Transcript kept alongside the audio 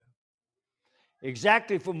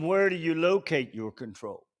Exactly from where do you locate your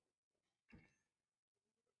control?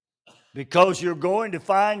 Because you're going to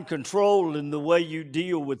find control in the way you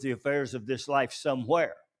deal with the affairs of this life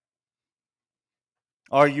somewhere.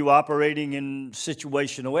 Are you operating in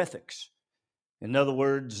situational ethics? In other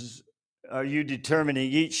words, are you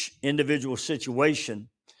determining each individual situation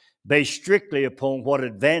based strictly upon what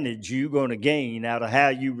advantage you're going to gain out of how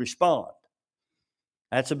you respond?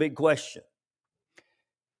 That's a big question.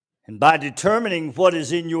 And by determining what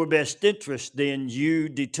is in your best interest, then you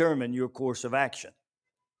determine your course of action.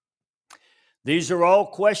 These are all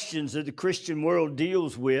questions that the Christian world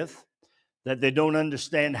deals with that they don't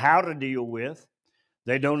understand how to deal with.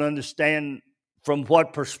 They don't understand from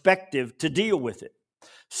what perspective to deal with it.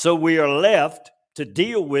 So we are left to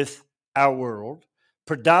deal with our world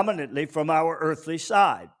predominantly from our earthly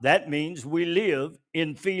side. That means we live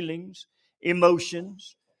in feelings,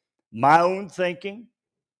 emotions, my own thinking,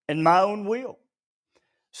 and my own will.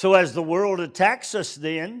 So as the world attacks us,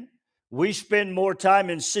 then we spend more time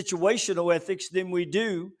in situational ethics than we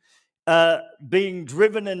do being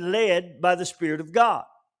driven and led by the Spirit of God.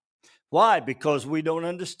 Why? Because we don't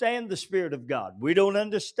understand the Spirit of God. We don't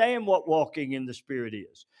understand what walking in the Spirit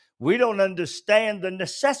is. We don't understand the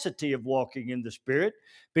necessity of walking in the Spirit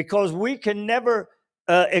because we can never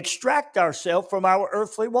extract ourselves from our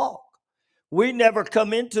earthly walk. We never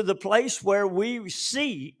come into the place where we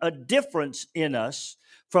see a difference in us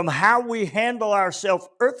from how we handle ourselves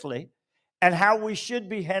earthly and how we should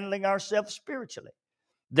be handling ourselves spiritually.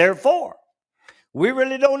 Therefore, we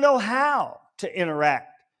really don't know how to interact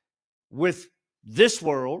with this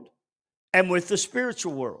world and with the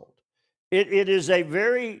spiritual world. It is a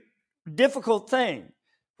very difficult thing.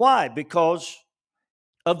 Why? Because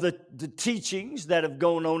of the teachings that have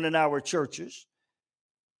gone on in our churches.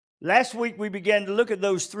 Last week, we began to look at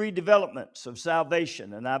those three developments of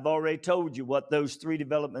salvation, and I've already told you what those three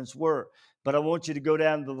developments were, but I want you to go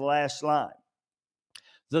down to the last line.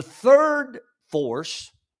 The third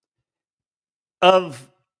force of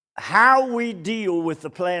how we deal with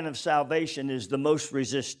the plan of salvation is the most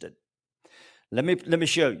resistant. Let me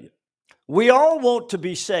show you. We all want to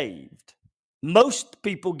be saved. Most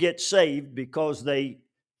people get saved because they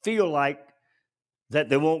feel like that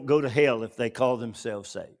they won't go to hell if they call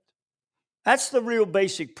themselves saved. That's the real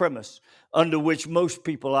basic premise under which most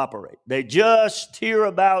people operate. They just hear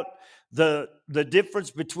about the difference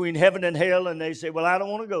between heaven and hell, and they say, well, I don't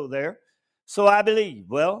want to go there, so I believe.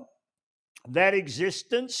 Well, that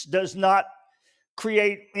existence does not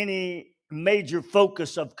create any major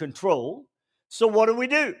focus of control. So what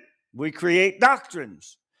do? We create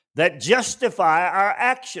doctrines that justify our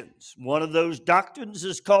actions. One of those doctrines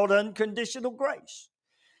is called unconditional grace.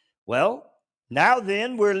 Well, now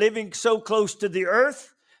then, we're living so close to the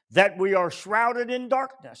earth that we are shrouded in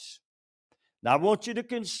darkness. Now, I want you to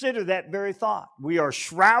consider that very thought. We are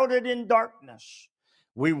shrouded in darkness.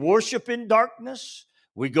 We worship in darkness.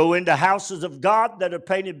 We go into houses of God that are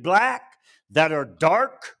painted black, that are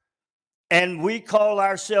dark, and we call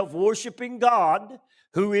ourselves worshiping God,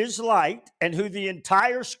 who is light, and who the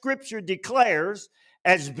entire scripture declares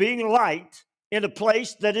as being light in a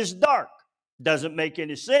place that is dark. Doesn't make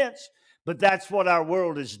any sense, but that's what our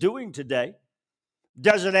world is doing today.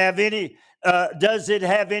 Does it have any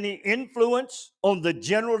influence on the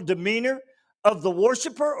general demeanor of the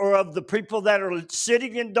worshiper or of the people that are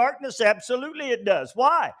sitting in darkness? Absolutely it does.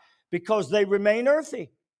 Why? Because they remain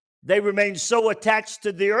earthy. They remain so attached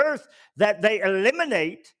to the earth that they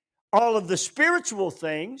eliminate all of the spiritual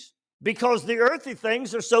things because the earthly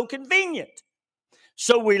things are so convenient.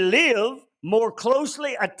 So we live more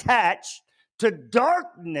closely attached to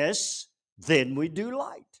darkness than we do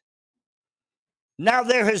light. Now,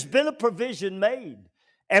 there has been a provision made,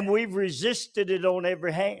 and we've resisted it on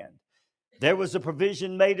every hand. There was a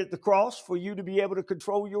provision made at the cross for you to be able to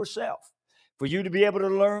control yourself, for you to be able to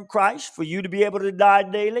learn Christ, for you to be able to die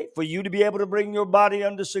daily, for you to be able to bring your body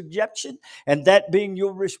under subjection, and that being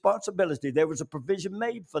your responsibility. There was a provision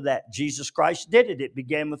made for that. Jesus Christ did it. It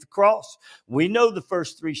began with the cross. We know the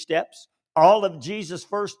first three steps. All of Jesus'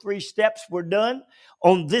 first three steps were done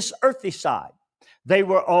on this earthly side. They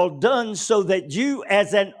were all done so that you,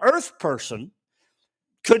 as an earth person,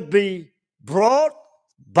 could be brought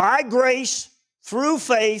by grace through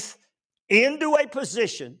faith into a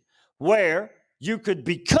position where you could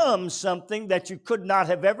become something that you could not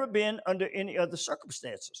have ever been under any other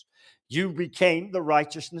circumstances. You became the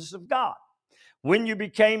righteousness of God. When you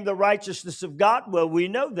became the righteousness of God, well, we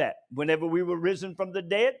know that. Whenever we were risen from the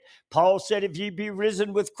dead, Paul said, if ye be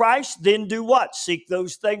risen with Christ, then do what? Seek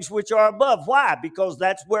those things which are above. Why? Because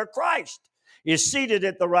that's where Christ is seated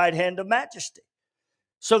at the right hand of majesty.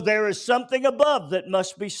 So there is something above that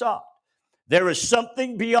must be sought. There is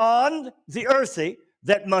something beyond the earthy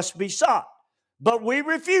that must be sought. But we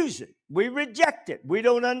refuse it. We reject it. We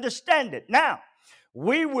don't understand it. Now,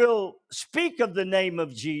 we will speak of the name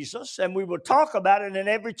of Jesus and we will talk about it, and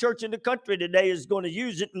every church in the country today is going to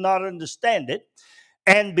use it and not understand it.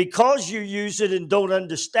 And because you use it and don't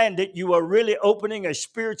understand it, you are really opening a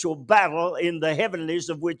spiritual battle in the heavenlies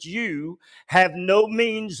of which you have no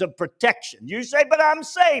means of protection. You say, but I'm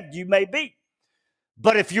saved. You may be.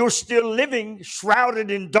 But if you're still living shrouded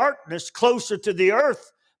in darkness closer to the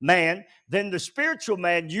earth, man, than the spiritual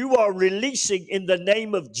man, you are releasing in the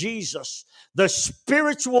name of Jesus the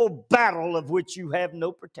spiritual battle of which you have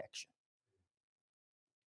no protection.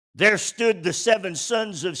 There stood the 7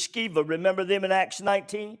 sons of Sceva. Remember them in Acts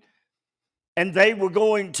 19? And they were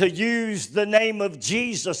going to use the name of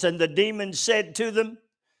Jesus. And the demon said to them,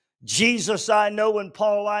 Jesus I know and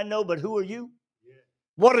Paul I know, but who are you? Yeah.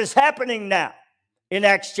 What is happening now in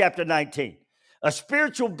Acts chapter 19? A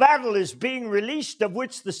spiritual battle is being released of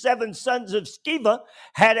which the 7 sons of Sceva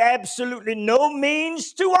had absolutely no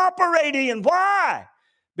means to operate in. Why?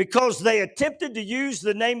 Because they attempted to use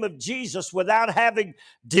the name of Jesus without having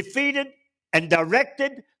defeated and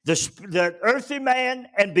directed the earthly man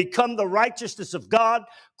and become the righteousness of God,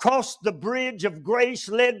 crossed the bridge of grace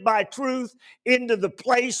led by truth into the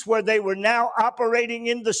place where they were now operating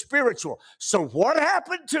in the spiritual. So what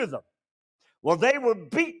happened to them? Well, they were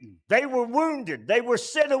beaten, they were wounded, they were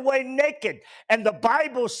sent away naked, and the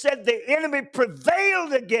Bible said the enemy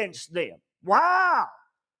prevailed against them. Wow!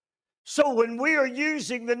 So when we are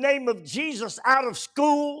using the name of Jesus out of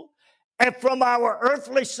school and from our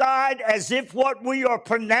earthly side as if what we are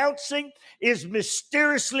pronouncing is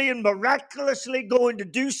mysteriously and miraculously going to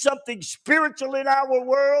do something spiritual in our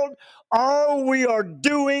world, all we are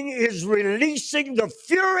doing is releasing the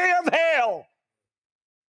fury of hell.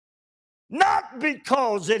 Not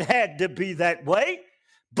because it had to be that way,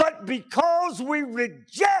 but because we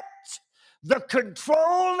reject the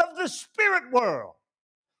control of the spirit world.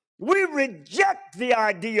 We reject the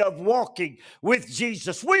idea of walking with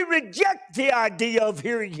Jesus. We reject the idea of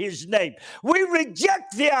hearing his name. We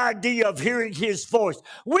reject the idea of hearing his voice.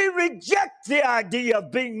 We reject the idea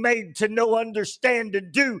of being made to know, understand,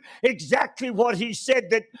 and do exactly what he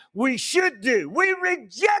said that we should do. We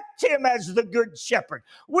reject him as the good shepherd.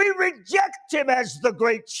 We reject him as the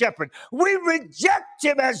great shepherd. We reject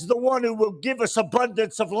him as the one who will give us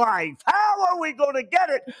abundance of life. How are we going to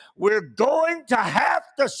get it? We're going to have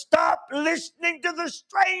to stop listening to the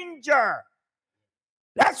stranger.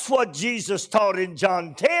 That's what Jesus taught in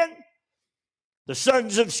John 10. The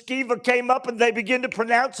sons of Sceva came up and they began to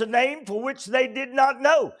pronounce a name for which they did not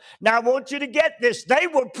know. Now, I want you to get this. They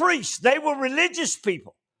were priests. They were religious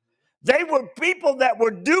people. They were people that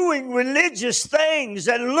were doing religious things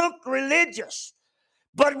and looked religious.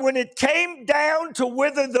 But when it came down to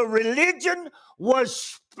whether the religion was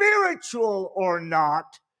spiritual or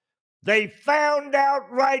not, they found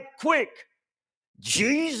out right quick.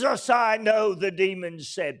 Jesus I know, the demons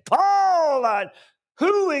said. Paul,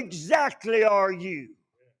 who exactly are you?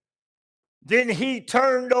 Then he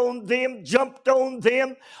turned on them, jumped on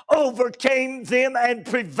them, overcame them, and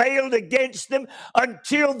prevailed against them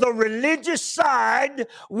until the religious side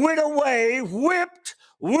went away, whipped,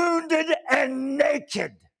 wounded, and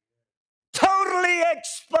naked. Totally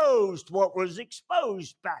exposed. What was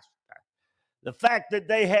exposed, Pastor? The fact that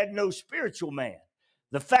they had no spiritual man.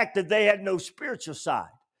 The fact that they had no spiritual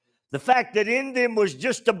side. The fact that in them was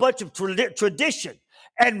just a bunch of tradition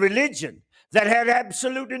and religion that had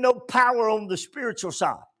absolutely no power on the spiritual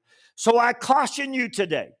side. So I caution you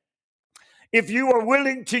today, if you are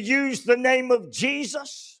willing to use the name of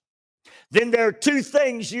Jesus, then there are 2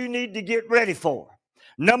 things you need to get ready for.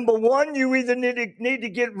 Number 1, you either need to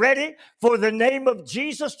get ready for the name of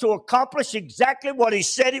Jesus to accomplish exactly what he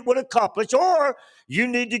said it would accomplish, or you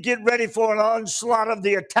need to get ready for an onslaught of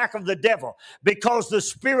the attack of the devil, because the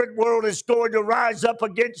spirit world is going to rise up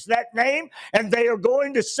against that name, and they are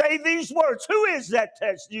going to say these words. Who is that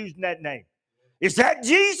that's using that name? Is that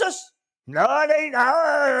Jesus? No, it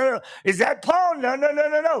ain't. Is that Paul?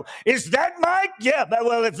 No. Is that Mike? Yeah, but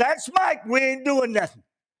well, if that's Mike, we ain't doing nothing.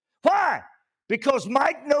 Why? Because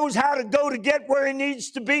Mike knows how to go to get where he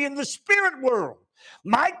needs to be in the spirit world.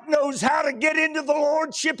 Mike knows how to get into the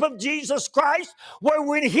lordship of Jesus Christ, where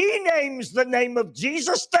when he names the name of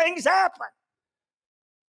Jesus, things happen.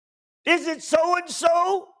 Is it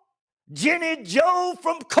so-and-so? Jenny Joe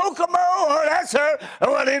from Kokomo? Oh, that's her.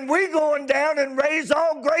 Well, then we going down and raise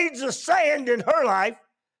all grades of sand in her life.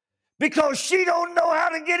 Because she don't know how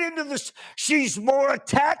to get into this. She's more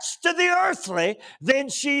attached to the earthly than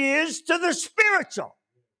she is to the spiritual.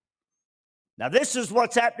 Now, this is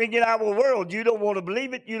what's happening in our world. You don't want to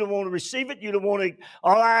believe it. You don't want to receive it. You don't want to.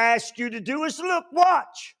 All I ask you to do is look,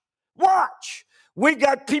 watch. Watch. We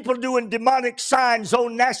got people doing demonic signs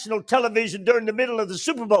on national television during the middle of the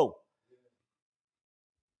Super Bowl.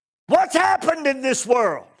 What's happened in this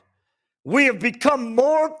world? We have become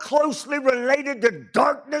more closely related to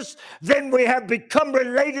darkness than we have become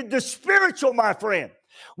related to spiritual, my friend.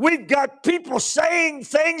 We've got people saying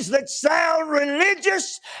things that sound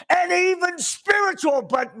religious and even spiritual,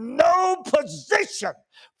 but no position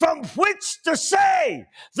from which to say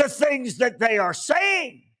the things that they are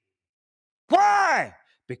saying. Why?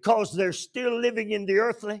 Because they're still living in the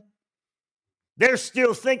earthly. They're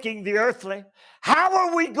still thinking the earthly. How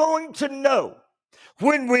are we going to know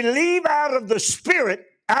when we leave out of the spirit,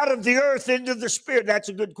 out of the earth into the spirit? That's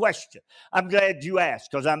a good question. I'm glad you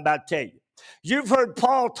asked, because I'm about to tell you. You've heard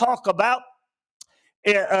Paul talk about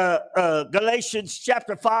Galatians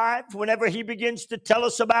chapter 5, whenever he begins to tell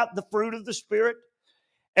us about the fruit of the Spirit.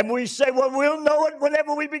 And we say, well, we'll know it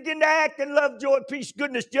whenever we begin to act in love, joy, peace,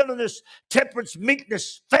 goodness, gentleness, temperance,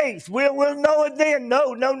 meekness, faith. We'll know it then.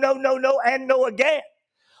 No, and no again.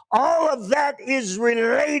 All of that is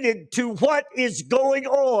related to what is going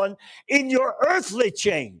on in your earthly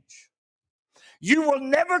change. You will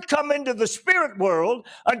never come into the spirit world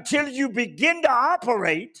until you begin to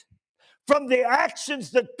operate from the actions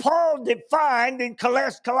that Paul defined in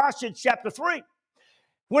Colossians chapter 3.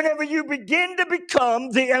 Whenever you begin to become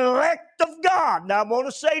the elect of God. Now, I want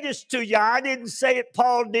to say this to you. I didn't say it.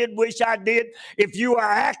 Paul did. Wish I did. If you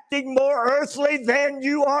are acting more earthly than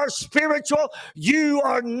you are spiritual, you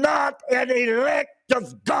are not an elect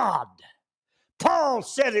of God. Paul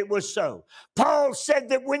said it was so. Paul said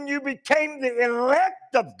that when you became the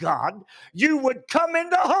elect of God, you would come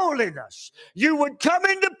into holiness. You would come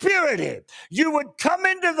into purity. You would come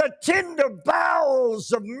into the tender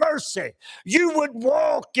bowels of mercy. You would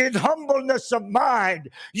walk in humbleness of mind.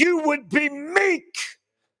 You would be meek.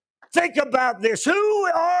 Think about this. Who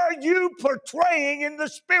are you portraying in the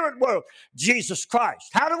spirit world? Jesus Christ.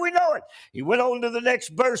 How do we know it? He went on to the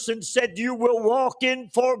next verse and said, you will walk in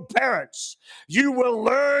forbearance. You will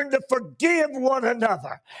learn to forgive one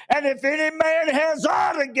another. And if any man has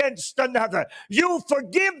aught against another, you'll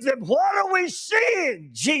forgive them. What are we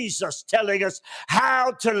seeing? Jesus telling us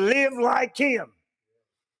how to live like him.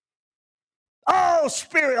 All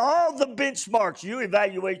spirit, all the benchmarks. You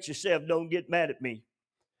evaluate yourself. Don't get mad at me.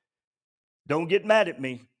 Don't get mad at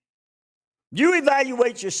me. You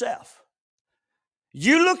evaluate yourself.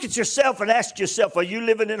 You look at yourself and ask yourself, are you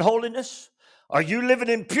living in holiness? Are you living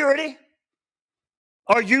in purity?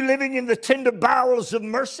 Are you living in the tender bowels of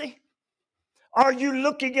mercy? Are you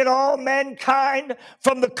looking at all mankind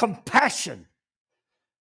from the compassion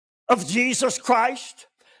of Jesus Christ?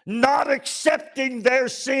 Not accepting their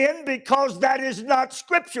sin because that is not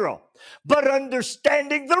scriptural, but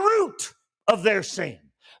understanding the root of their sin.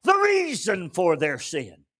 The reason for their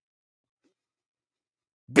sin.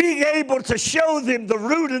 Being able to show them the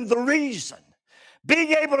root and the reason.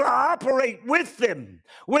 Being able to operate with them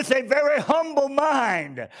with a very humble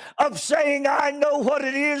mind of saying, I know what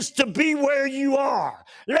it is to be where you are.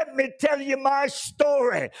 Let me tell you my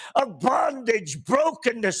story of bondage,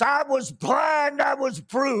 brokenness. I was blind, I was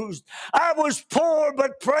bruised. I was poor,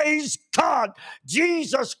 but praise God,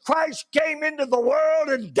 Jesus Christ came into the world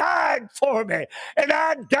and died for me. And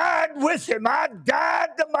I died with him. I died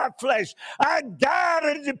to my flesh. I died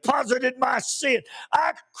and deposited my sin.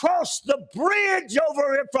 I crossed the bridge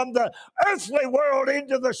over it from the earthly world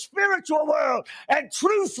into the spiritual world, and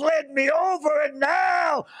truth led me over, and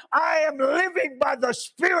now I am living by the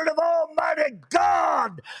Spirit of Almighty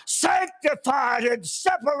God, sanctified and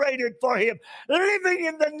separated for him, living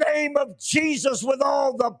in the name of Jesus with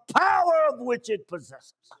all the power of which it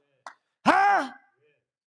possesses. Huh?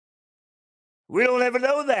 We don't ever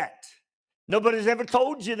know that. Nobody's ever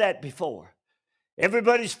told you that before.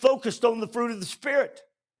 Everybody's focused on the fruit of the Spirit.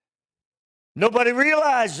 Nobody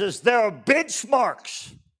realizes there are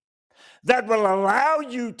benchmarks that will allow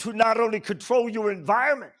you to not only control your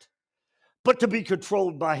environment, but to be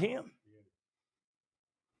controlled by him.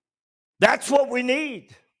 That's what we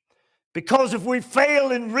need. Because if we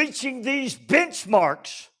fail in reaching these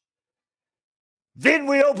benchmarks, then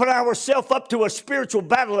we open ourselves up to a spiritual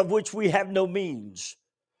battle of which we have no means,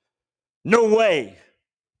 no way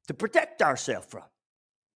to protect ourselves from.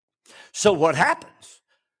 So what happens?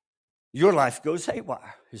 Your life goes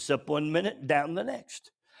haywire. It's up one minute, down the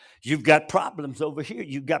next. You've got problems over here.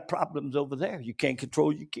 You've got problems over there. You can't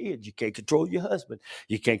control your kids. You can't control your husband.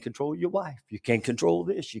 You can't control your wife. You can't control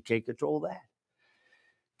this. You can't control that.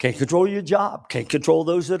 Can't control your job. Can't control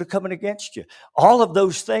those that are coming against you. All of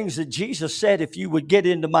those things that Jesus said, if you would get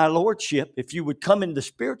into my lordship, if you would come in the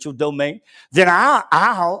spiritual domain, then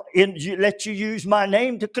I'll let you use my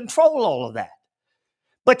name to control all of that.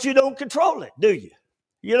 But you don't control it, do you?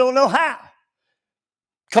 You don't know how.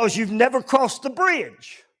 Because you've never crossed the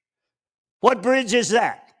bridge. What bridge is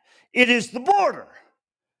that? It is the border.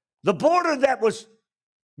 The border that was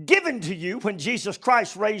given to you when Jesus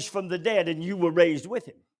Christ raised from the dead and you were raised with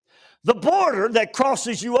him. The border that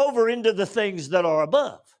crosses you over into the things that are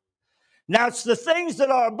above. Now, it's the things that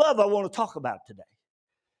are above I want to talk about today.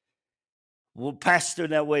 Well, Pastor,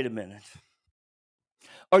 now wait a minute.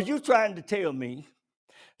 Are you trying to tell me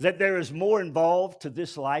that there is more involved to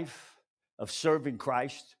this life of serving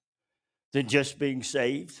Christ than just being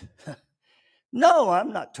saved? No,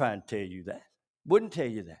 I'm not trying to tell you that. Wouldn't tell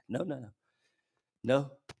you that. No.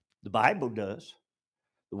 No, the Bible does.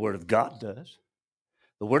 The Word of God does.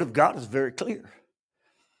 The Word of God is very clear.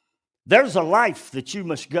 There's a life that you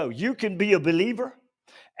must go. You can be a believer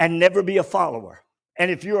and never be a follower.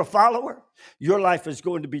 And if you're a follower, your life is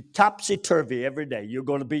going to be topsy-turvy every day. You're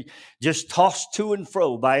going to be just tossed to and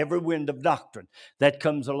fro by every wind of doctrine that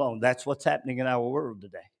comes along. That's what's happening in our world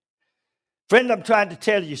today. Friend, I'm trying to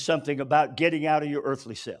tell you something about getting out of your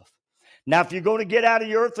earthly self. Now, if you're going to get out of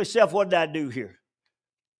your earthly self, what did I do here?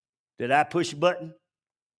 Did I push a button?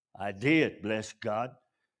 I did, bless God.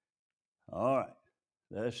 All right,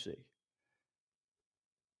 let's see.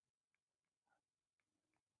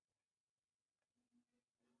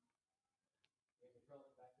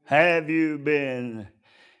 Have you been?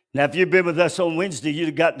 Now, if you've been with us on Wednesday, you'd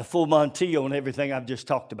have gotten the full Monty on everything I've just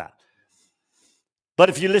talked about. But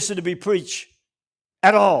if you listen to me preach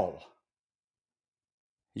at all,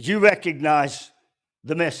 you recognize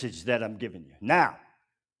the message that I'm giving you. Now,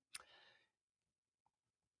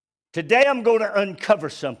 today I'm going to uncover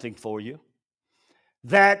something for you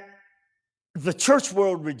that the church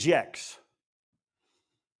world rejects.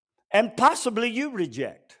 And possibly you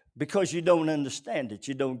reject because you don't understand it,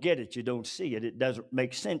 you don't get it, you don't see it, it doesn't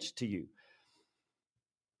make sense to you.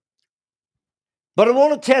 But I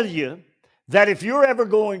want to tell you that if you're ever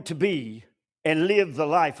going to be and live the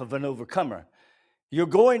life of an overcomer, you're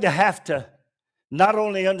going to have to not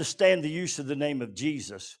only understand the use of the name of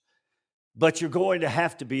Jesus, but you're going to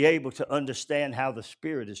have to be able to understand how the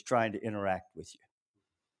Spirit is trying to interact with you.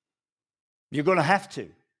 You're going to have to.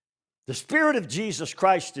 The Spirit of Jesus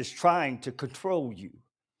Christ is trying to control you.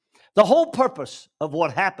 The whole purpose of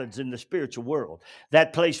what happens in the spiritual world,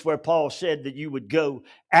 that place where Paul said that you would go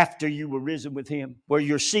after you were risen with him, where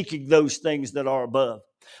you're seeking those things that are above,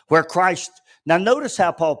 where Christ, now notice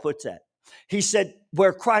how Paul puts that. He said,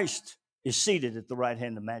 where Christ is seated at the right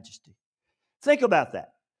hand of majesty. Think about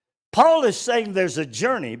that. Paul is saying there's a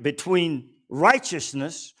journey between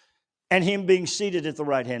righteousness and him being seated at the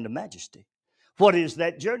right hand of majesty. What is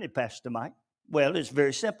that journey, Pastor Mike? Well, it's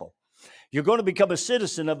very simple. You're going to become a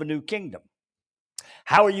citizen of a new kingdom.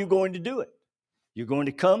 How are you going to do it? You're going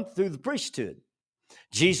to come through the priesthood.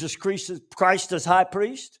 Jesus Christ as high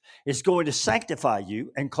priest is going to sanctify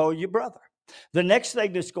you and call you brother. The next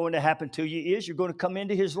thing that's going to happen to you is you're going to come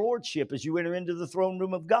into his lordship as you enter into the throne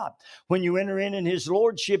room of God. When you enter in his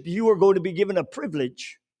lordship, you are going to be given a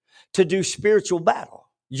privilege to do spiritual battle.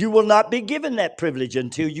 You will not be given that privilege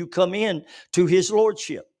until you come in to his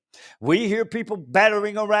lordship. We hear people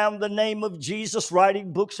battering around the name of Jesus,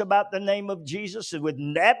 writing books about the name of Jesus, and with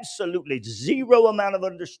absolutely zero amount of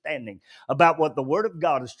understanding about what the Word of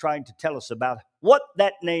God is trying to tell us about what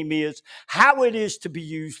that name is, how it is to be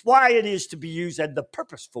used, why it is to be used, and the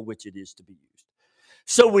purpose for which it is to be used.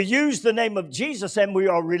 So we use the name of Jesus and we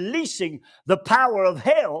are releasing the power of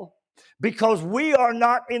hell because we are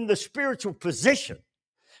not in the spiritual position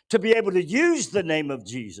to be able to use the name of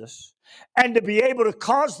Jesus and to be able to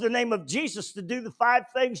cause the name of Jesus to do the 5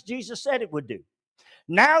 things Jesus said it would do.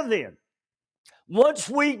 Now then, once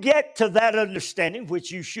we get to that understanding,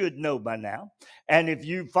 which you should know by now, and if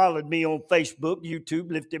you followed me on Facebook,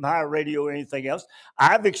 YouTube, Lift Him Higher Radio, or anything else,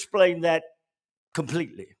 I've explained that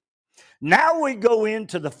completely. Now we go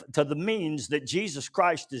into the means that Jesus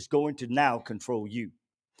Christ is going to now control you.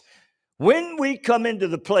 When we come into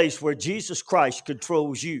the place where Jesus Christ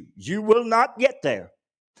controls you, you will not get there.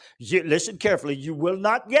 Listen carefully, you will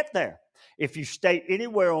not get there if you stay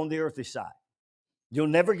anywhere on the earthly side. You'll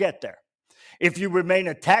never get there. If you remain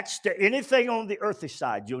attached to anything on the earthly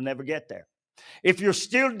side, you'll never get there. If you're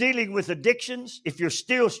still dealing with addictions, if you're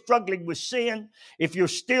still struggling with sin, if you're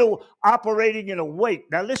still operating in a weight.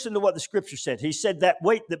 Now listen to what the scripture said. He said that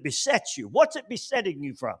weight that besets you. What's it besetting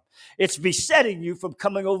you from? It's besetting you from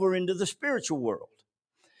coming over into the spiritual world.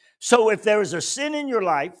 So if there is a sin in your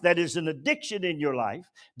life that is an addiction in your life,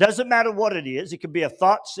 doesn't matter what it is. It can be a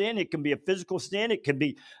thought sin. It can be a physical sin. It can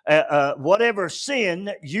be whatever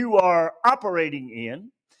sin you are operating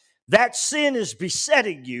in. That sin is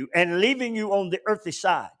besetting you and leaving you on the earthly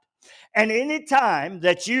side. And any time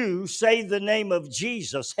that you say the name of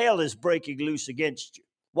Jesus, hell is breaking loose against you.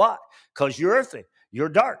 Why? Because you're earthly. You're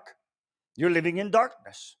dark. You're living in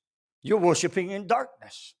darkness. You're worshiping in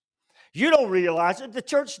darkness. You don't realize it. The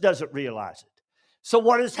church doesn't realize it. So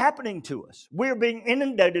what is happening to us? We're being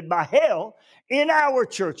inundated by hell in our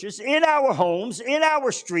churches, in our homes, in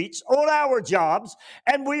our streets, on our jobs,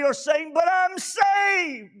 and we are saying, but I'm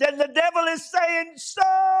saved. And the devil is saying,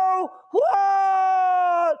 so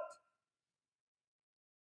what?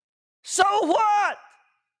 So what?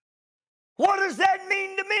 What does that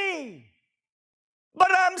mean to me?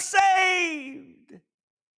 But I'm saved.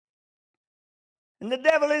 And the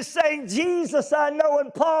devil is saying, Jesus I know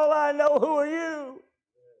and Paul I know, who are you?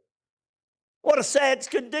 What a sad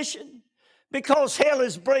condition, because hell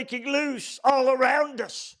is breaking loose all around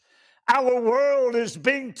us. Our world is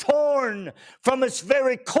being torn from its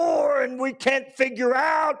very core, and we can't figure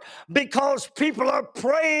out because people are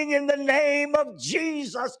praying in the name of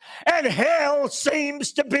Jesus, and hell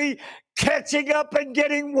seems to be catching up and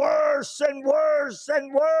getting worse and worse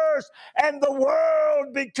and worse, and the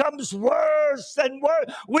world becomes worse and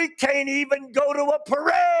worse. We can't even go to a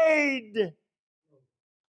parade.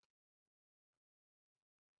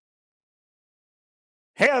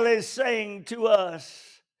 Hell is saying to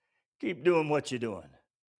us, keep doing what you're doing.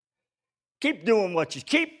 Keep doing what you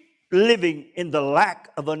keep living in the lack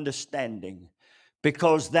of understanding,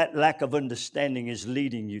 because that lack of understanding is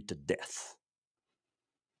leading you to death.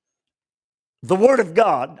 The Word of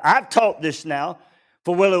God, I've taught this now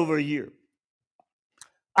for well over a year.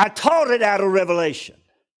 I taught it out of revelation.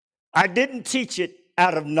 I didn't teach it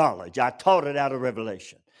out of knowledge. I taught it out of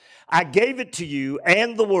revelation. I gave it to you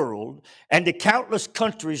and the world and to countless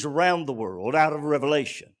countries around the world out of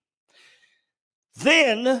revelation.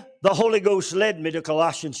 Then the Holy Ghost led me to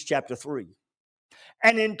Colossians chapter 3.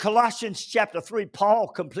 And in Colossians chapter 3, Paul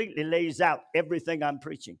completely lays out everything I'm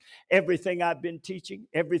preaching, everything I've been teaching,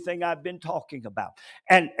 everything I've been talking about.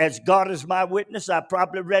 And as God is my witness, I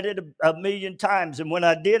probably read it a million times. And when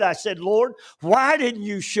I did, I said, Lord, why didn't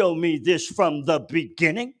you show me this from the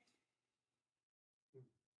beginning?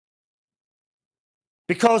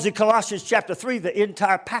 Because in Colossians chapter 3, the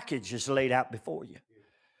entire package is laid out before you.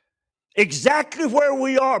 Exactly where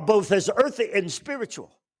we are, both as earthly and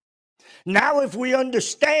spiritual. Now, if we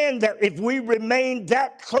understand that if we remain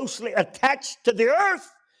that closely attached to the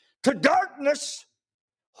earth, to darkness,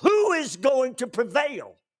 who is going to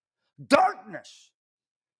prevail? Darkness.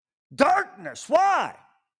 Darkness. Why?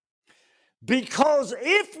 Because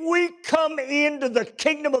if we come into the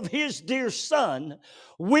kingdom of his dear Son,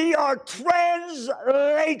 we are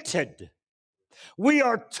translated. We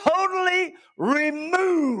are totally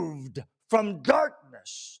removed from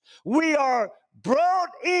darkness. We are brought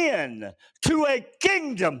in to a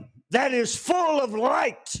kingdom that is full of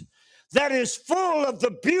light, that is full of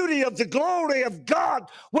the beauty of the glory of God,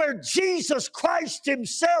 where Jesus Christ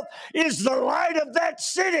himself is the light of that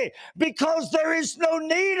city, because there is no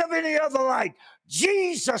need of any other light.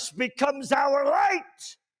 Jesus becomes our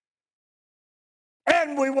light.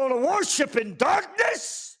 And we want to worship in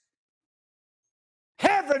darkness.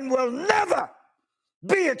 Heaven will never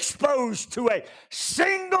be exposed to a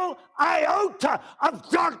single iota of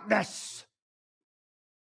darkness.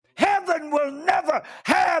 Heaven will never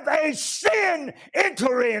have a sin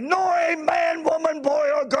enter in, nor a man, woman, boy,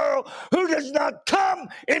 or girl who does not come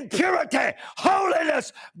in purity,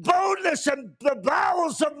 holiness, boldness, and the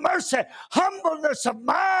bowels of mercy, humbleness of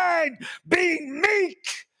mind, being meek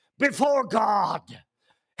before God.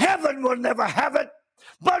 Heaven will never have it.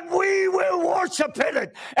 But we will worship in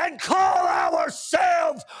it and call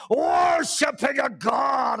ourselves worshiping a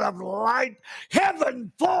God of light.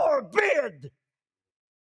 Heaven forbid.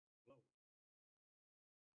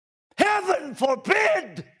 Heaven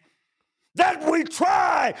forbid that we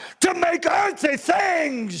try to make earthly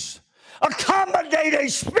things accommodate a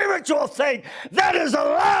spiritual thing. That is a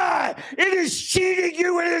lie. It is cheating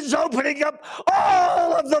you. It is opening up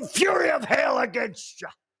all of the fury of hell against you.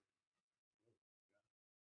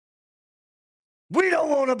 We don't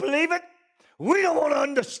want to believe it. We don't want to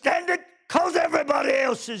understand it because everybody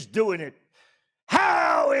else is doing it.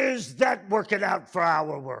 How is that working out for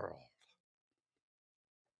our world?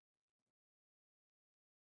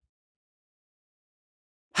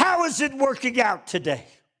 How is it working out today?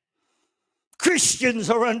 Christians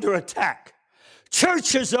are under attack.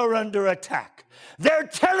 Churches are under attack. They're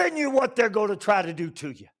telling you what they're going to try to do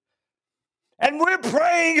to you. And we're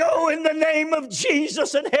praying, oh, in the name of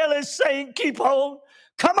Jesus, and hell is saying, keep on.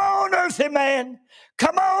 Come on, earthy man.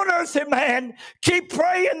 Come on, earthy man. Keep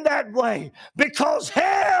praying that way because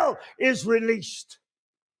hell is released.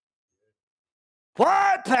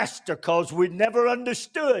 Why, Pastor? Because we never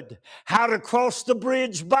understood how to cross the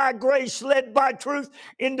bridge by grace, led by truth,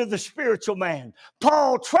 into the spiritual man.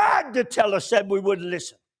 Paul tried to tell us that we wouldn't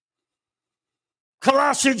listen.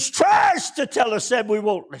 Colossians tries to tell us that we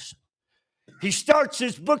won't listen. He starts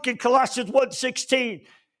his book in Colossians 1:16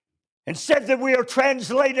 and said that we are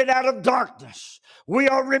translated out of darkness. We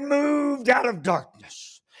are removed out of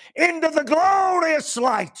darkness into the glorious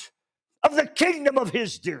light of the kingdom of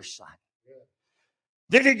his dear Son.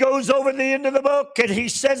 Then he goes over the end of the book and he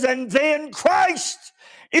says, and then Christ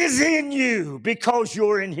is in you because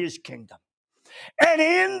you're in his kingdom. And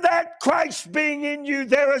in that Christ being in you,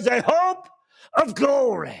 there is a hope of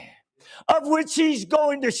glory, of which he's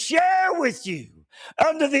going to share with you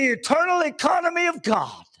under the eternal economy of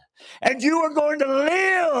God. And you are going to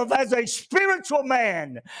live as a spiritual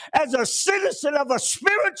man, as a citizen of a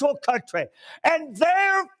spiritual country. And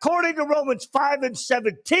there, according to Romans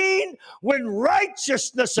 5:17, when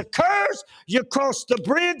righteousness occurs, you cross the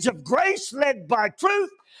bridge of grace led by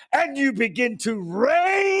truth, and you begin to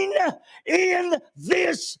reign in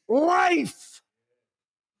this life.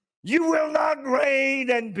 You will not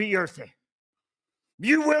reign and be earthy.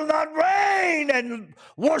 You will not reign and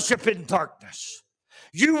worship in darkness.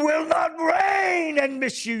 You will not reign and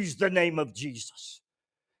misuse the name of Jesus.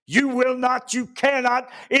 You will not, you cannot.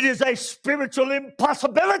 It is a spiritual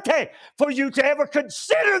impossibility for you to ever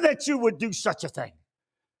consider that you would do such a thing.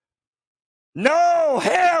 No,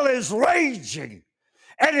 hell is raging,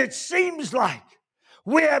 and it seems like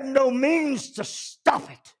we have no means to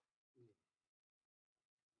stop it.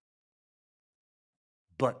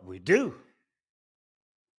 But we do.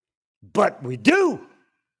 But we do.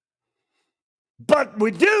 But we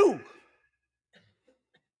do.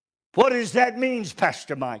 What does that mean,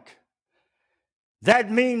 Pastor Mike?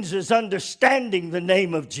 That means is understanding the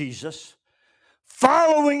name of Jesus,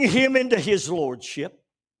 following him into his lordship,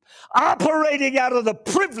 operating out of the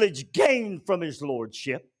privilege gained from his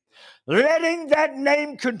lordship, letting that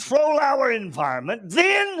name control our environment,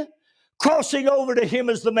 then crossing over to him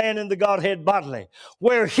as the man in the Godhead bodily,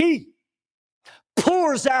 where he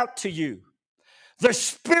pours out to you the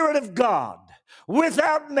Spirit of God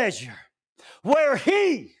without measure, where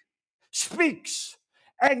he speaks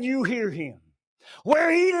and you hear him,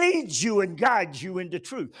 where he leads you and guides you into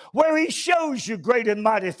truth, where he shows you great and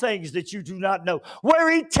mighty things that you do not know,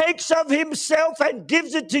 where he takes of himself and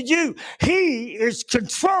gives it to you. He is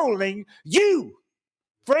controlling you.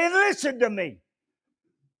 Friend, listen to me.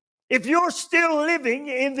 If you're still living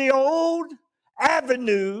in the old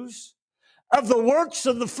avenues of the works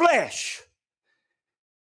of the flesh,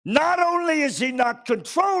 not only is he not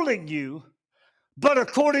controlling you, but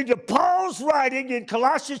according to Paul's writing in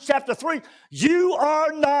Colossians chapter 3, you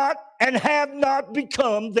are not and have not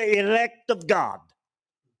become the elect of God.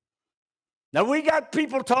 Now, we got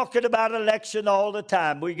people talking about election all the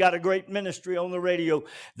time. We got a great ministry on the radio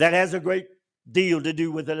that has a great deal to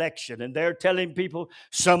do with election. And they're telling people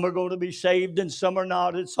some are going to be saved and some are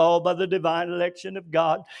not. It's all by the divine election of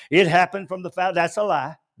God. It happened from the foundation. That's a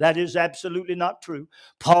lie. That is absolutely not true.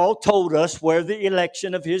 Paul told us where the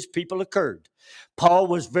election of his people occurred. Paul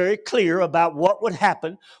was very clear about what would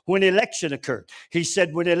happen when election occurred. He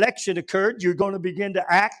said, when election occurred, you're going to begin to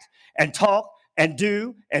act and talk and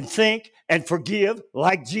do and think and forgive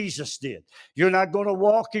like Jesus did. You're not going to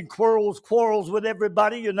walk in quarrels with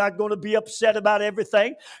everybody. You're not going to be upset about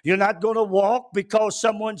everything. You're not going to walk because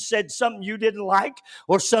someone said something you didn't like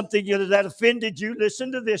or something that offended you. Listen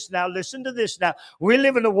to this now. Listen to this now. We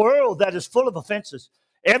live in a world that is full of offenses.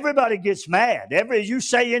 Everybody gets mad. You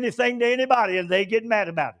say anything to anybody and they get mad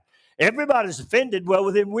about it. Everybody's offended. Well,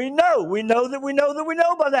 then we know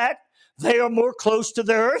by that they are more close to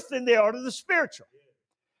the earth than they are to the spiritual.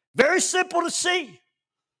 Very simple to see.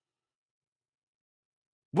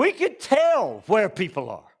 We could tell where people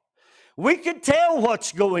are. We could tell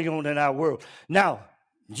what's going on in our world. Now,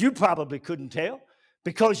 you probably couldn't tell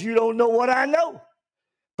because you don't know what I know.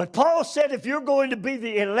 But Paul said if you're going to be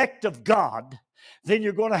the elect of God, then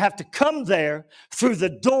you're going to have to come there through the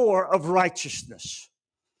door of righteousness.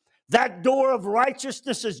 That door of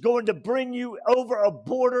righteousness is going to bring you over a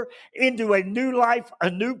border into a new life, a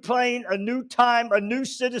new plane, a new time, a new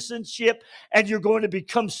citizenship, and you're going to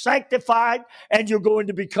become sanctified, and you're going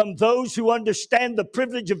to become those who understand the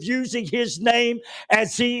privilege of using his name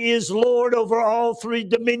as he is Lord over all three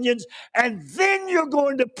dominions, and then you're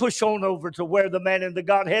going to push on over to where the man in the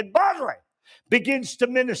Godhead bodily begins to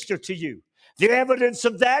minister to you. The evidence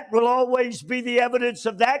of that will always be the evidence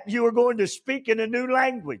of that. You are going to speak in a new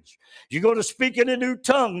language. You're going to speak in a new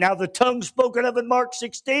tongue. Now, the tongue spoken of in Mark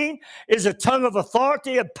 16 is a tongue of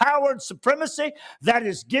authority and power and supremacy that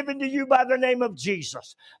is given to you by the name of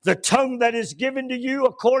Jesus. The tongue that is given to you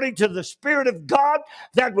according to the Spirit of God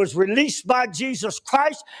that was released by Jesus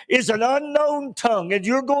Christ is an unknown tongue. And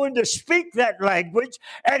you're going to speak that language.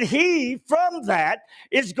 And He, from that,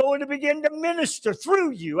 is going to begin to minister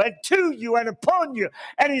through you and to you and upon you,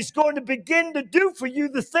 and He's going to begin to do for you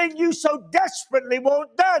the thing you so desperately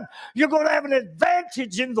want done. You're going to have an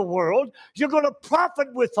advantage in the world. You're going to profit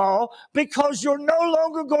withal because you're no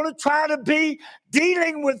longer going to try to be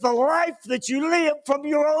dealing with the life that you live from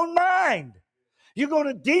your own mind. You're going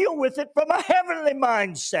to deal with it from a heavenly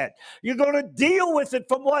mindset. You're going to deal with it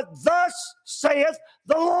from what thus saith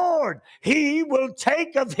the Lord. He will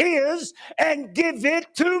take of His and give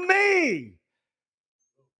it to me.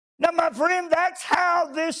 Now, my friend, that's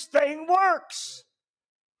how this thing works.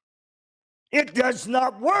 It does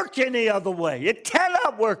not work any other way. It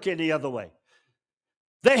cannot work any other way.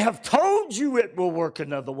 They have told you it will work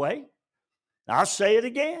another way. I'll say it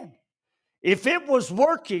again. If it was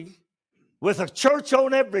working with a church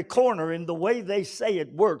on every corner in the way they say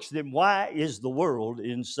it works, then why is the world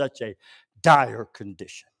in such a dire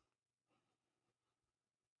condition?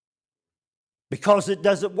 Because it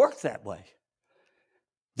doesn't work that way.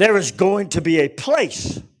 There is going to be a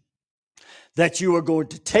place that you are going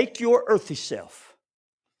to take your earthly self,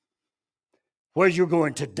 where you're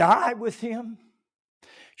going to die with Him.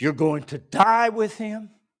 You're going to die with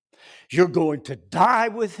Him. You're going to die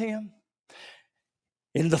with Him.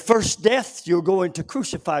 In the first death, you're going to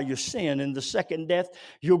crucify your sin. In the second death,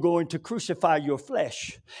 you're going to crucify your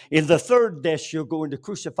flesh. In the third death, you're going to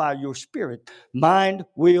crucify your spirit. Mind,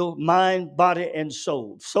 will, mind, body, and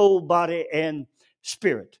soul. Soul, body, and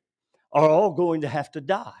spirit are all going to have to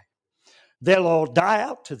die. They'll all die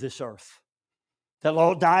out to this earth. They'll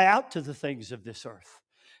all die out to the things of this earth.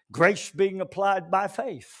 Grace being applied by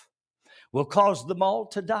faith will cause them all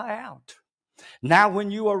to die out. Now,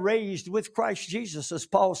 when you are raised with Christ Jesus, as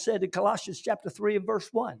Paul said in Colossians chapter 3 and verse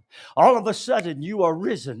 1, all of a sudden you are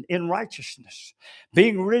risen in righteousness.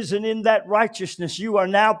 Being risen in that righteousness, you are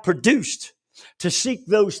now produced to seek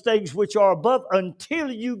those things which are above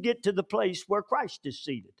until you get to the place where Christ is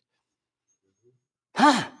seated.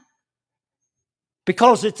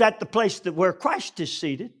 Because it's at the place that where Christ is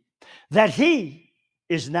seated that He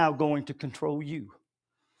is now going to control you.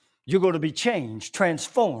 You're going to be changed,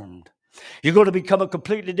 transformed. You're going to become a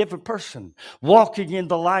completely different person, walking in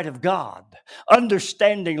the light of God,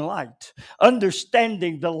 understanding light,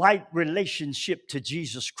 understanding the light relationship to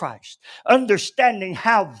Jesus Christ, understanding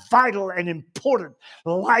how vital and important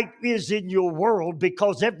light is in your world,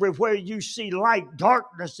 because everywhere you see light,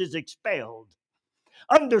 darkness is expelled.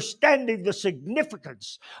 Understanding the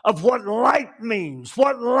significance of what light means.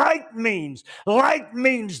 What light means. Light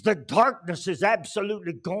means the darkness is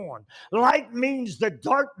absolutely gone. Light means the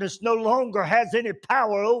darkness no longer has any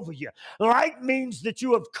power over you. Light means that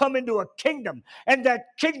you have come into a kingdom, and that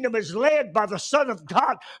kingdom is led by the Son of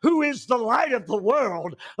God, who is the light of the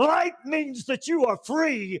world. Light means that you are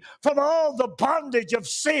free from all the bondage of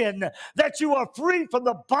sin, that you are free from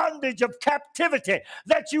the bondage of captivity,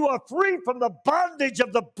 that you are free from the bondage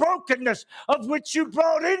of the brokenness of which you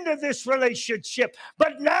brought into this relationship.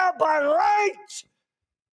 But now by light,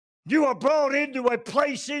 you are brought into a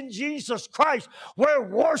place in Jesus Christ where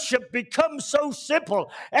worship becomes so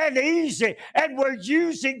simple and easy, and we're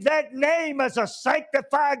using that name as a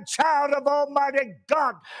sanctified child of Almighty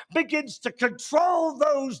God begins to control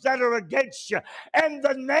those that are against you, and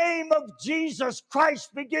the name of Jesus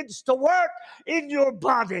Christ begins to work in your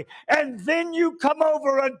body, and then you come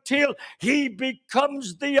over until He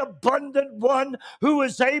becomes the abundant one who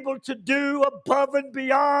is able to do above and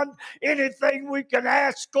beyond anything we can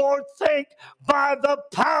ask or think, by the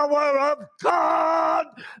power of God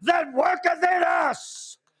that worketh in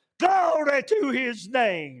us. Glory to His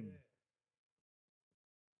name.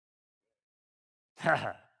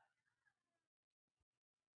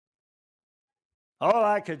 All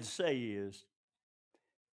I can say is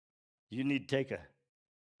you need to take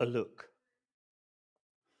a look.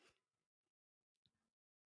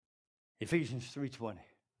 Ephesians 3:20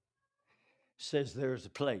 says there is a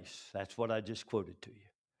place, that's what I just quoted to you,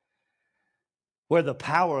 where the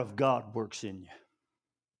power of God works in you,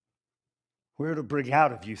 where it'll bring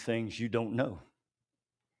out of you things you don't know,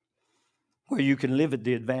 where you can live at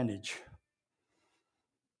the advantage.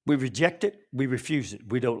 We reject it, we refuse it,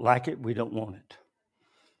 we don't like it, we don't want it.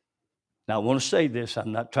 Now, I want to say this,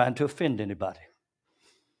 I'm not trying to offend anybody,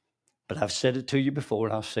 but I've said it to you before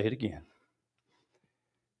and I'll say it again.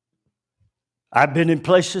 I've been in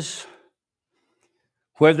places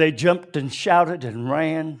where they jumped and shouted and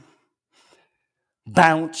ran,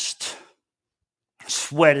 bounced,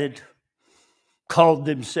 sweated, called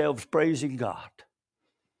themselves praising God.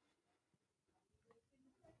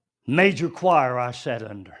 Major choir I sat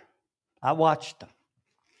under. I watched them.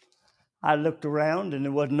 I looked around and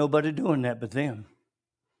there wasn't nobody doing that but them.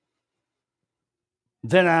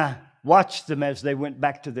 Then I watched them as they went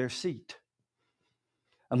back to their seat.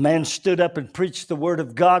 A man stood up and preached the word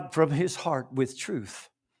of God from his heart with truth.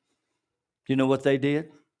 You know what they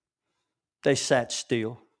did? They sat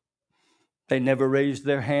still. They never raised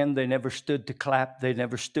their hand. They never stood to clap. They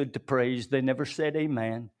never stood to praise. They never said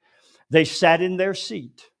amen. They sat in their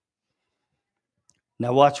seat.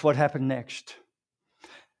 Now watch what happened next.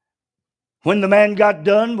 When the man got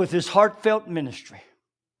done with his heartfelt ministry,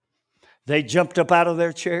 they jumped up out of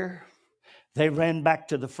their chair. They ran back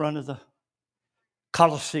to the front of the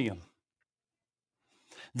Colosseum.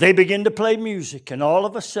 They began to play music, and all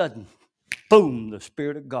of a sudden, boom, the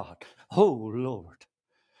Spirit of God. Oh, Lord.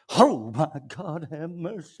 Oh, my God, have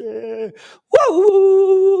mercy. Whoa,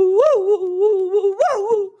 whoa,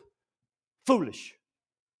 whoa. Foolish.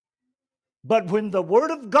 But when the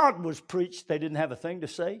word of God was preached, they didn't have a thing to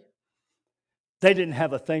say. They didn't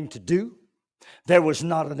have a thing to do. There was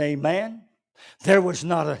not an amen. There was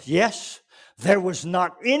not a yes. There was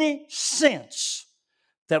not any sense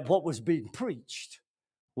that what was being preached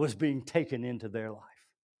was being taken into their life.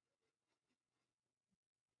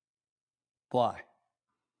 Why?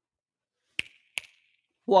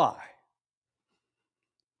 Why?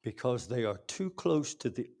 Because they are too close to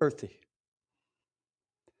the earthy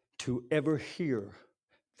to ever hear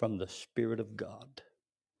from the Spirit of God.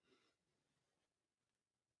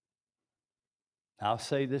 I'll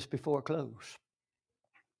say this before I close.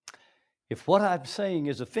 If what I'm saying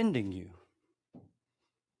is offending you,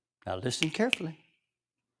 now listen carefully.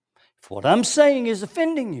 If what I'm saying is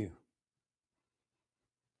offending you,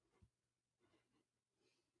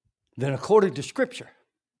 then according to Scripture,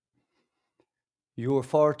 you are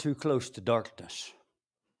far too close to darkness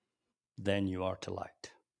than you are to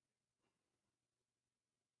light.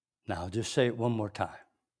 Now, I'll just say it one more time.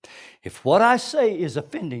 If what I say is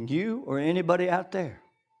offending you or anybody out there,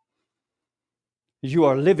 you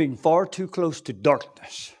are living far too close to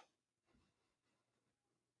darkness.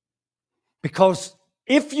 Because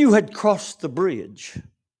if you had crossed the bridge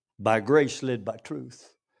by grace led by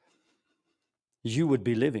truth, you would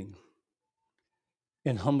be living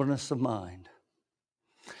in humbleness of mind.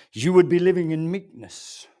 You would be living in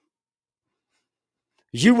meekness.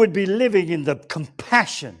 You would be living in the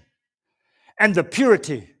compassion and the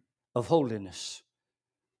purity of holiness.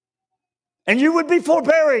 And you would be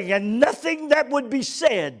forbearing, and nothing that would be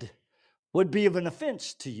said would be of an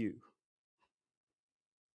offense to you.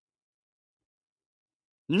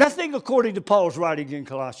 Nothing, according to Paul's writing in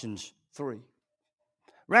Colossians 3,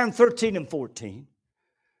 around 13 and 14,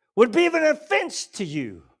 would be of an offense to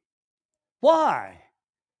you. Why?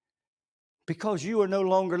 Because you are no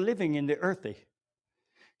longer living in the earthy.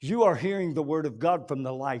 You are hearing the word of God from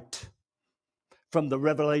the light, from the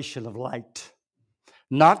revelation of light,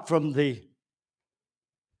 not from the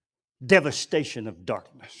devastation of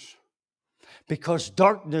darkness. Because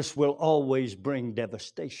darkness will always bring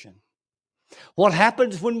devastation. What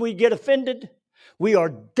happens when we get offended? We are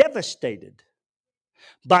devastated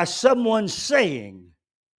by someone saying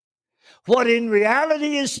what in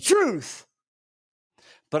reality is truth,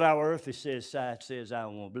 but our earthly side says, I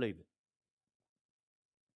won't believe it.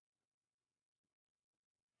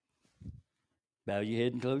 Bow your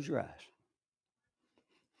head and close your eyes.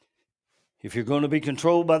 If you're going to be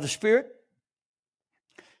controlled by the Spirit,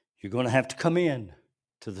 you're going to have to come in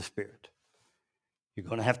to the Spirit. You're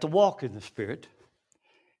going to have to walk in the Spirit,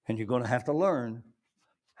 and you're going to have to learn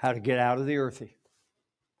how to get out of the earthy.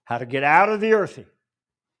 How to get out of the earthy.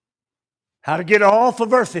 How to get off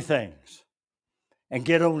of earthly things and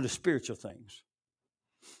get on to spiritual things.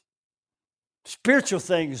 Spiritual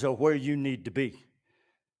things are where you need to be.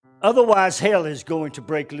 Otherwise, hell is going to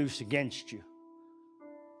break loose against you.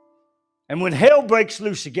 And when hell breaks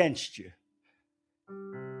loose against you,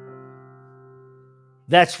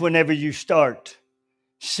 that's whenever you start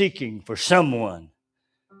seeking for someone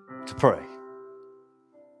to pray.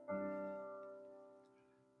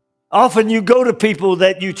 Often you go to people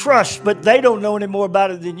that you trust, but they don't know any more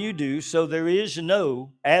about it than you do, so there is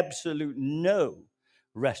absolute no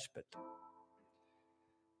respite.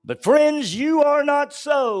 But friends, you are not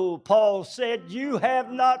so. Paul said, you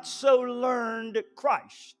have not so learned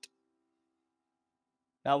Christ.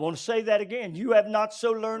 Now, I want to say that again. You have not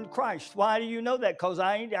so learned Christ. Why do you know that? Because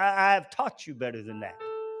I have taught you better than that.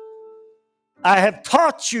 I have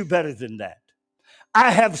taught you better than that.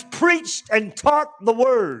 I have preached and taught the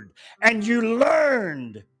word, and you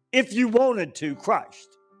learned, if you wanted to,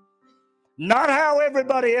 Christ. Not how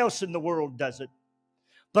everybody else in the world does it,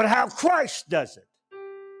 but how Christ does it.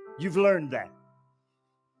 You've learned that.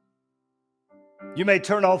 You may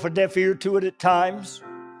turn off a deaf ear to it at times,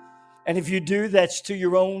 and if you do, that's to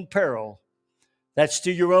your own peril. That's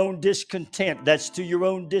to your own discontent. That's to your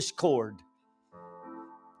own discord.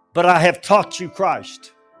 But I have taught you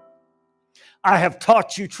Christ. I have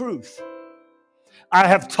taught you truth. I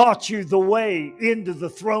have taught you the way into the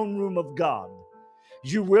throne room of God.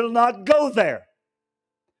 You will not go there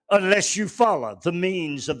unless you follow the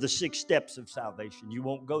means of the 6 steps of salvation. You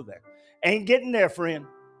won't go there. Ain't getting there, friend.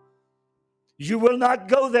 You will not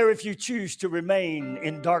go there if you choose to remain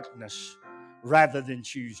in darkness rather than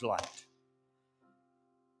choose light.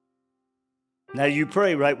 Now you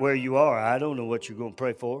pray right where you are. I don't know what you're going to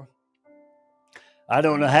pray for. I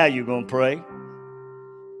don't know how you're going to pray.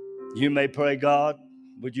 You may pray, God,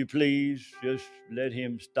 would you please just let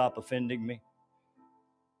him stop offending me?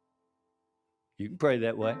 You can pray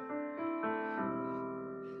that way.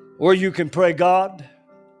 Or you can pray, God,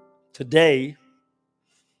 today,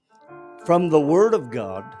 from the Word of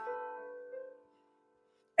God,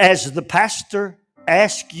 as the pastor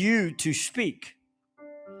asked you to speak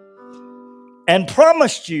and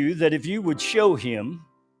promised you that if you would show him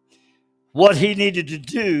what he needed to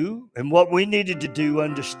do and what we needed to do,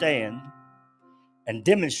 understand, and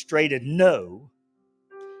demonstrate and know,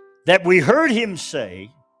 that we heard him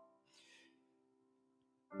say,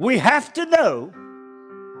 we have to know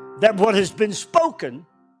that what has been spoken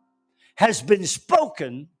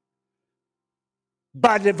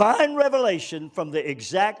by divine revelation from the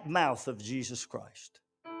exact mouth of Jesus Christ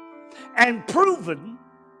and proven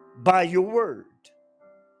by your word.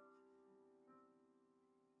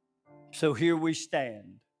 So here we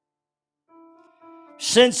stand.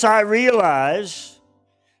 Since I realize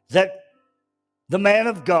that the man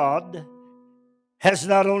of God has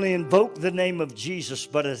not only invoked the name of Jesus,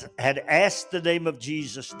 but had asked the name of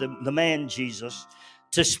Jesus, the man Jesus,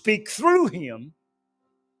 to speak through him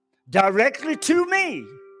directly to me,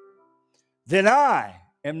 then I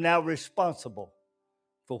am now responsible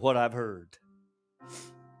for what I've heard.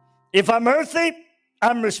 If I'm earthy,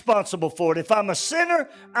 I'm responsible for it. If I'm a sinner,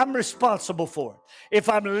 I'm responsible for it. If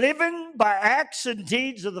I'm living by acts and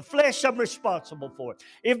deeds of the flesh, I'm responsible for it.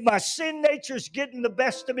 If my sin nature's getting the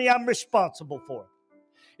best of me, I'm responsible for it.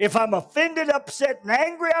 If I'm offended, upset, and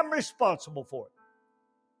angry, I'm responsible for it.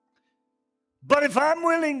 But if I'm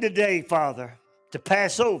willing today, Father, to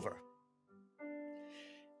pass over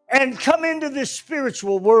and come into this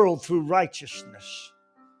spiritual world through righteousness,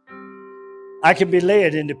 I can be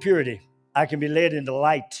led into purity. I can be led into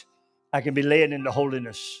light. I can be led into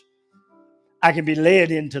holiness. I can be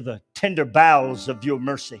led into the tender bowels of your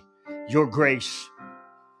mercy, your grace.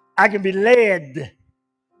 I can be led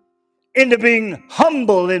into being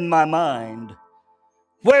humble in my mind,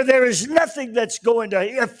 where there is nothing that's going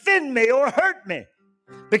to offend me or hurt me,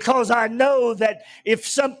 because I know that if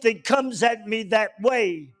something comes at me that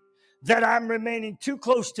way, that I'm remaining too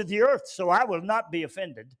close to the earth, so I will not be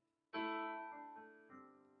offended.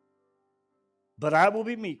 But I will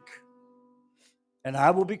be meek, and I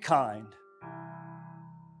will be kind,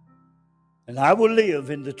 and I will live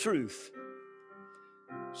in the truth.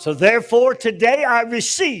 So therefore, today I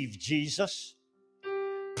receive, Jesus,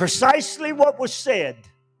 precisely what was said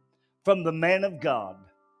from the man of God.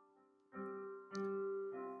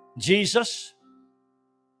 Jesus,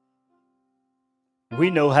 we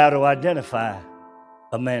know how to identify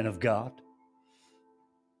a man of God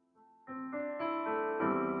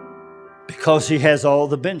because he has all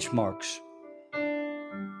the benchmarks,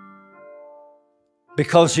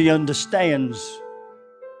 because he understands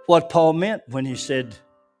what Paul meant when he said,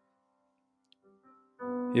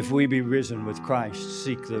 if we be risen with Christ,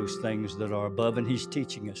 seek those things that are above, and he's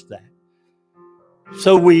teaching us that.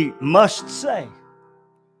 So we must say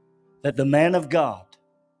that the man of God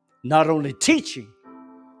not only teaching,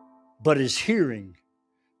 but is hearing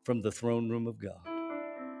from the throne room of God.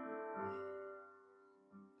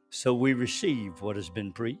 So we receive what has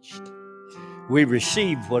been preached. We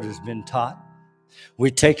receive what has been taught.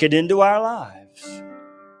 We take it into our lives.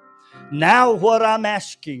 Now what I'm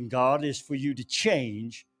asking, God, is for you to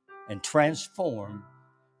change and transform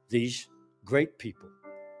these great people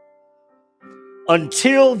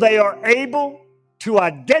until they are able to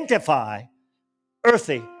identify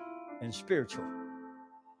earthy and spiritual,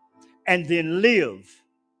 and then live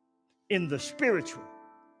in the spiritual,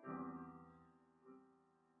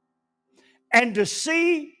 and to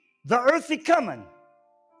see the earthy coming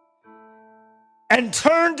and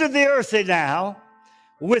turn to the earthy now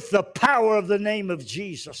with the power of the name of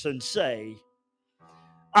Jesus and say,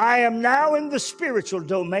 I am now in the spiritual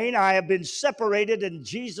domain. I have been separated, and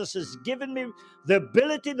Jesus has given me the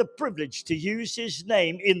ability, the privilege to use his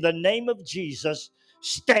name. In the name of Jesus,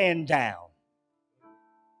 stand down.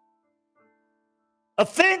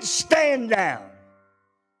 Offense, stand down.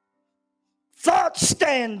 Thoughts,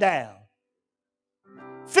 stand down.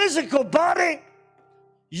 Physical body,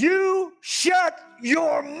 you shut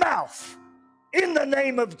your mouth in the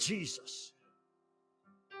name of Jesus.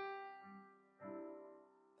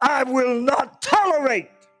 I will not tolerate.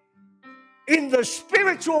 In the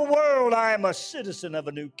spiritual world, I am a citizen of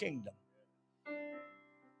a new kingdom.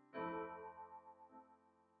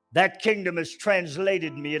 That kingdom has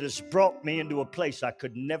translated me. It has brought me into a place I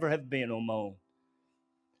could never have been on my own.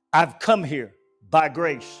 I've come here by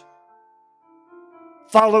grace,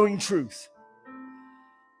 following truth.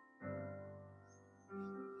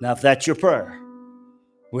 Now, if that's your prayer,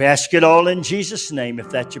 we ask it all in Jesus' name. If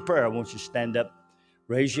that's your prayer, I want you to stand up,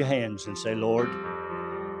 raise your hands, and say, Lord,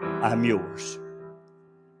 I'm yours.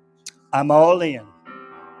 I'm all in,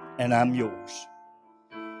 and I'm yours.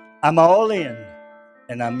 I'm all in,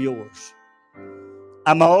 and I'm yours.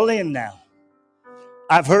 I'm all in now.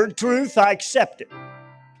 I've heard truth. I accept it.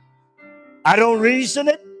 I don't reason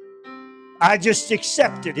it. I just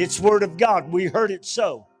accept it. It's word of God. We heard it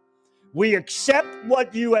so. We accept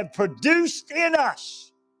what you have produced in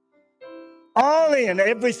us. All in,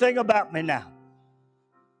 everything about me now.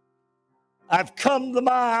 I've come the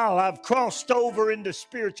mile. I've crossed over into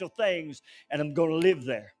spiritual things, and I'm going to live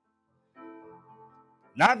there.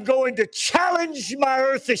 And I'm going to challenge my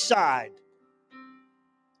earthly side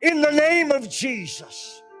in the name of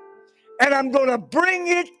Jesus. And I'm going to bring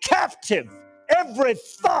it captive. Every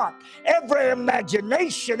thought, every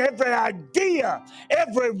imagination, every idea,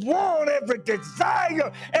 every want, every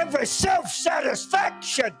desire, every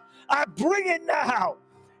self-satisfaction, I bring it now.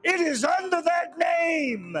 It is under that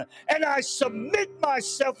name, and I submit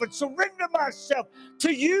myself and surrender myself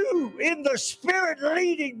to you in the Spirit,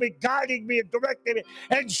 leading me, guiding me, and directing me,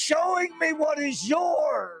 and showing me what is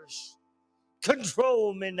yours.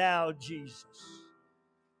 Control me now, Jesus.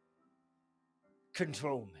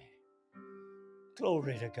 Control me.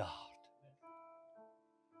 Glory to God.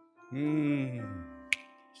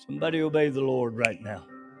 Somebody obey the Lord right now.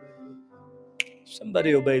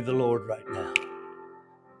 Somebody obey the Lord right now.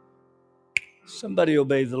 Somebody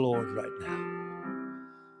obey the Lord right now.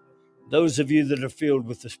 Those of you that are filled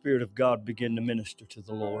with the Spirit of God, begin to minister to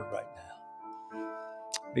the Lord right now.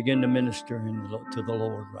 Begin to minister to the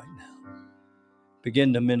Lord right now.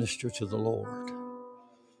 Begin to minister to the Lord.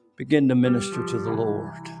 Begin to minister to the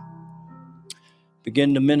Lord.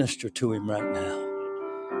 Begin to minister to him right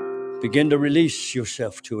now. Begin to release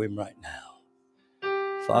yourself to him right now.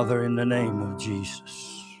 Father, in the name of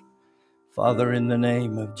Jesus. Father, in the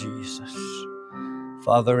name of Jesus.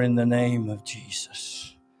 Father, in the name of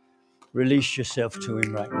Jesus. Release yourself to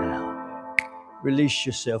him right now. Release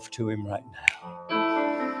yourself to him right now.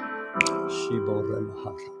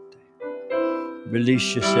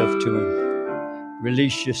 Release yourself to him.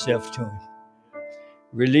 Release yourself to him.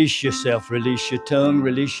 Release yourself. Release your tongue.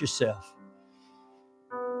 Release yourself.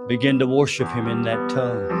 Begin to worship him in that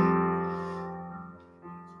tongue.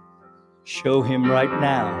 Show him right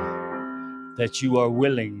now that you are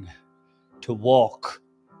willing to walk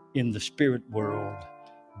in the spirit world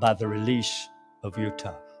by the release of your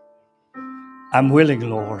tongue. I'm willing,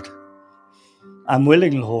 Lord. I'm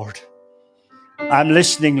willing, Lord. I'm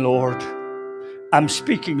listening, Lord. I'm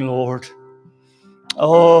speaking, Lord.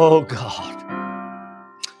 Oh, God.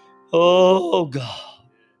 Oh, God.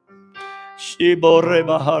 Shibore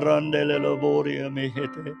maharandele loboria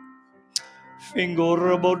mehete.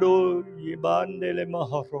 Fingorobodo yibandele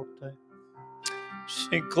maharote.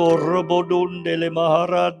 Sinkorobodundele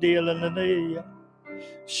maharadele naneya.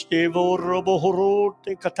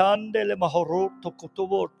 Shivorobohorote katandele mahoroto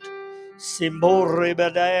kotobot. Simbore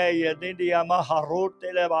badaya nidia maharote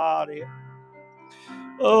levaria.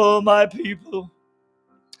 Oh, my people,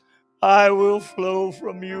 I will flow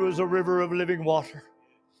from you as a river of living water.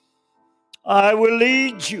 I will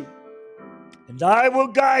lead you and I will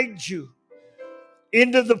guide you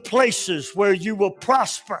into the places where you will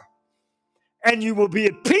prosper and you will be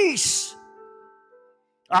at peace.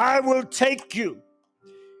 I will take you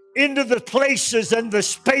into the places and the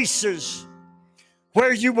spaces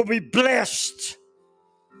where you will be blessed.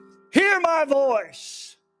 Hear my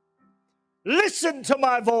voice. Listen to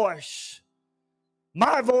my voice.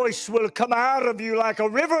 My voice will come out of you like a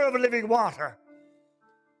river of living water.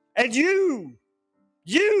 And you,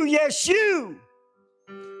 yes, you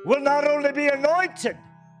will not only be anointed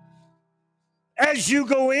as you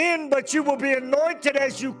go in, but you will be anointed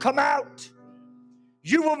as you come out.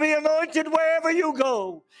 You will be anointed wherever you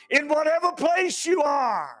go, in whatever place you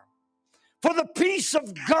are. For the peace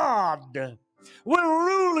of God will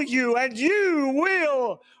rule you, and you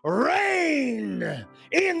will reign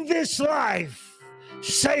in this life,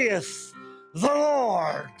 saith the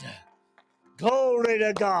Lord. Glory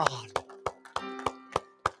to God.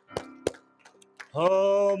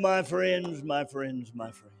 Oh, my friends, my friends,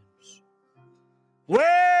 my friends.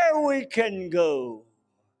 Where we can go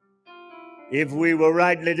if we will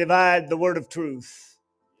rightly divide the word of truth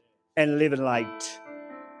and live in light.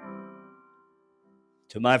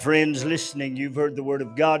 To my friends listening, you've heard the word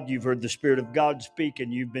of God, you've heard the Spirit of God speak,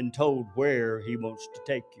 and you've been told where He wants to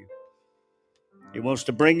take you. He wants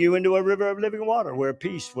to bring you into a river of living water where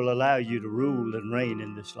peace will allow you to rule and reign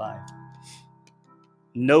in this life.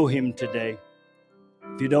 Know Him today.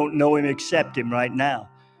 If you don't know Him, accept Him right now.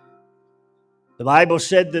 The Bible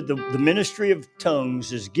said that the ministry of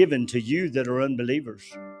tongues is given to you that are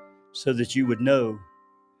unbelievers, so that you would know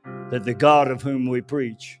that the God of whom we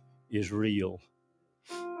preach is real.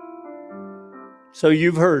 So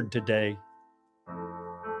you've heard today.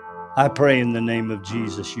 I pray in the name of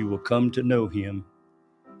Jesus you will come to know Him,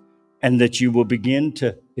 and that you will begin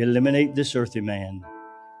to eliminate this earthy man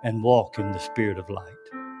and walk in the spirit of light.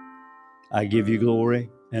 I give you glory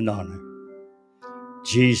and honor,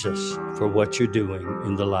 Jesus, for what you're doing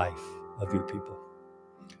in the life of your people.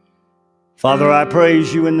 Father, I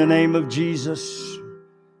praise you in the name of Jesus.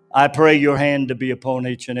 I pray your hand to be upon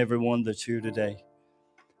each and every one that's here today.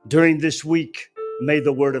 During this week, may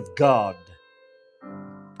the word of God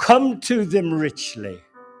come to them richly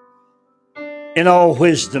in all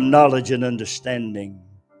wisdom, knowledge, and understanding.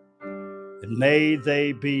 And may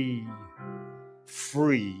they be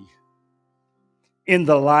free in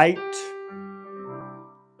the light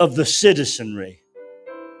of the citizenry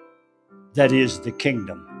that is the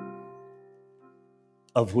kingdom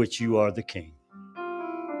of which you are the king.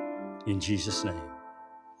 In Jesus' name,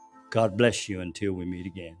 God bless you until we meet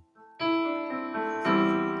again.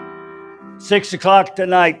 6 o'clock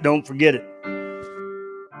tonight, don't forget it.